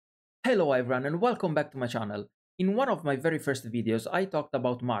Hello everyone and welcome back to my channel. In one of my very first videos I talked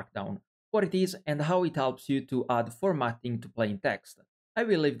about Markdown, what it is and how it helps you to add formatting to plain text. I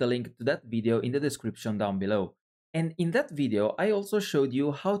will leave the link to that video in the description down below. And in that video I also showed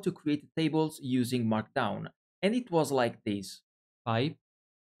you how to create tables using Markdown, and it was like this. Pipe,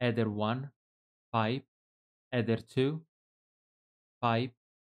 header 1, pipe, header 2, pipe,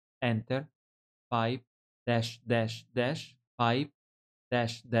 enter, pipe, dash dash dash, pipe,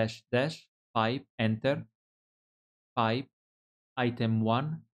 dash dash dash, pipe, enter, pipe, item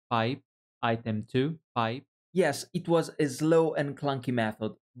 1, pipe, item 2, pipe. Yes, it was a slow and clunky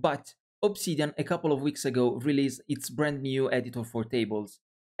method, but Obsidian a couple of weeks ago released its brand new editor for tables.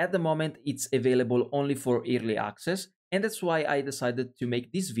 At the moment it's available only for early access, and that's why I decided to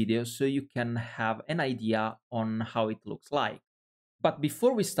make this video so you can have an idea on how it looks like. But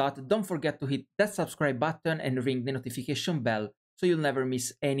before we start, don't forget to hit that subscribe button and ring the notification bell so you'll never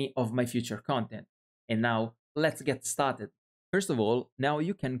miss any of my future content. And now, let's get started. First of all, now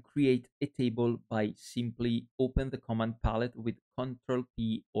you can create a table by simply open the command palette with Ctrl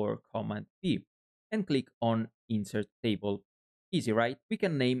P or Command P and click on Insert Table. Easy, right? We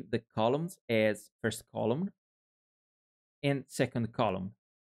can name the columns as first column and second column.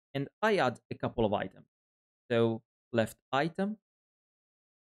 And I add a couple of items. So left item,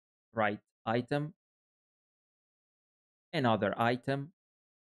 right item, another item,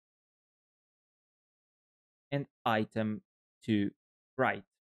 and item to right.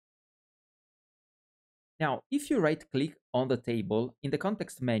 Now, if you right-click on the table, in the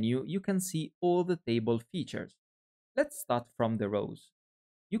context menu, you can see all the table features. Let's start from the rows.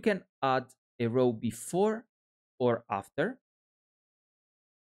 You can add a row before or after.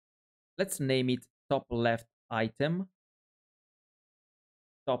 Let's name it top left item,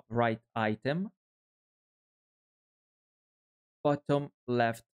 top right item, bottom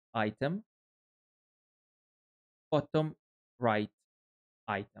left item, bottom right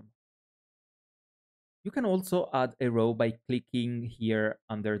item. You can also add a row by clicking here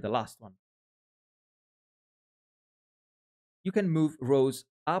under the last one. You can move rows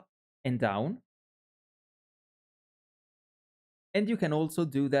up and down. And you can also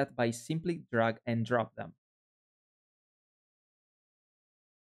do that by simply drag and drop them.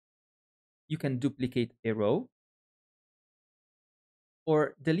 You can duplicate a row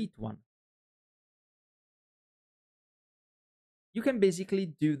or delete one. You can basically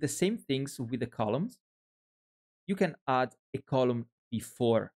do the same things with the columns. You can add a column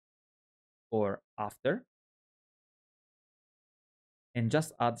before or after and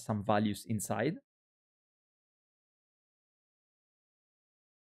just add some values inside.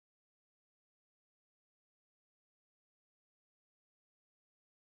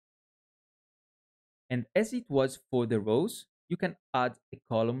 And as it was for the rows, you can add a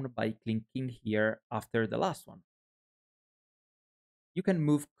column by clicking here after the last one. You can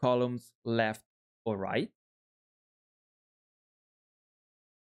move columns left or right.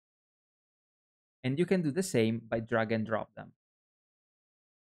 And you can do the same by drag and drop them.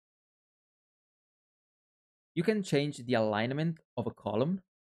 You can change the alignment of a column.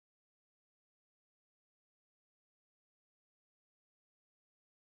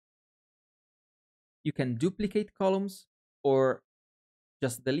 You can duplicate columns or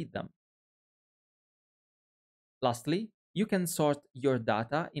just delete them. Lastly, you can sort your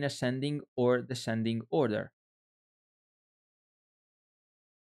data in ascending or descending order.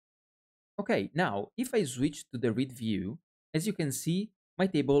 Okay, now if I switch to the read view, as you can see, my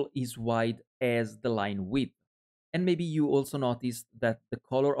table is wide as the line width. And maybe you also noticed that the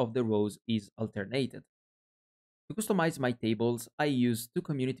color of the rows is alternated. To customize my tables, I use two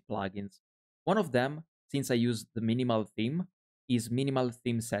community plugins. One of them, since I use the minimal theme, is Minimal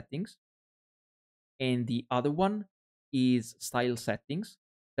Theme Settings. And the other one is Style Settings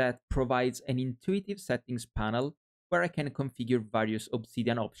that provides an intuitive settings panel where I can configure various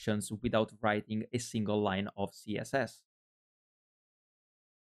Obsidian options without writing a single line of CSS.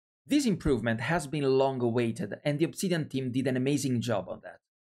 This improvement has been long awaited, and the Obsidian team did an amazing job on that.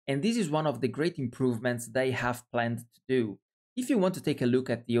 And this is one of the great improvements they have planned to do. If you want to take a look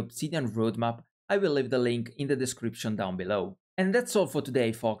at the Obsidian roadmap, I will leave the link in the description down below. And that's all for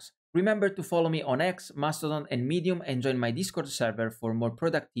today, folks. Remember to follow me on X, Mastodon, and Medium and join my Discord server for more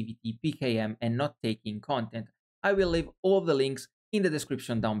productivity, PKM, and note-taking content. I will leave all the links in the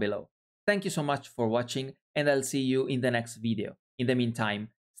description down below. Thank you so much for watching, and I'll see you in the next video. In the meantime,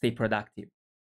 stay productive.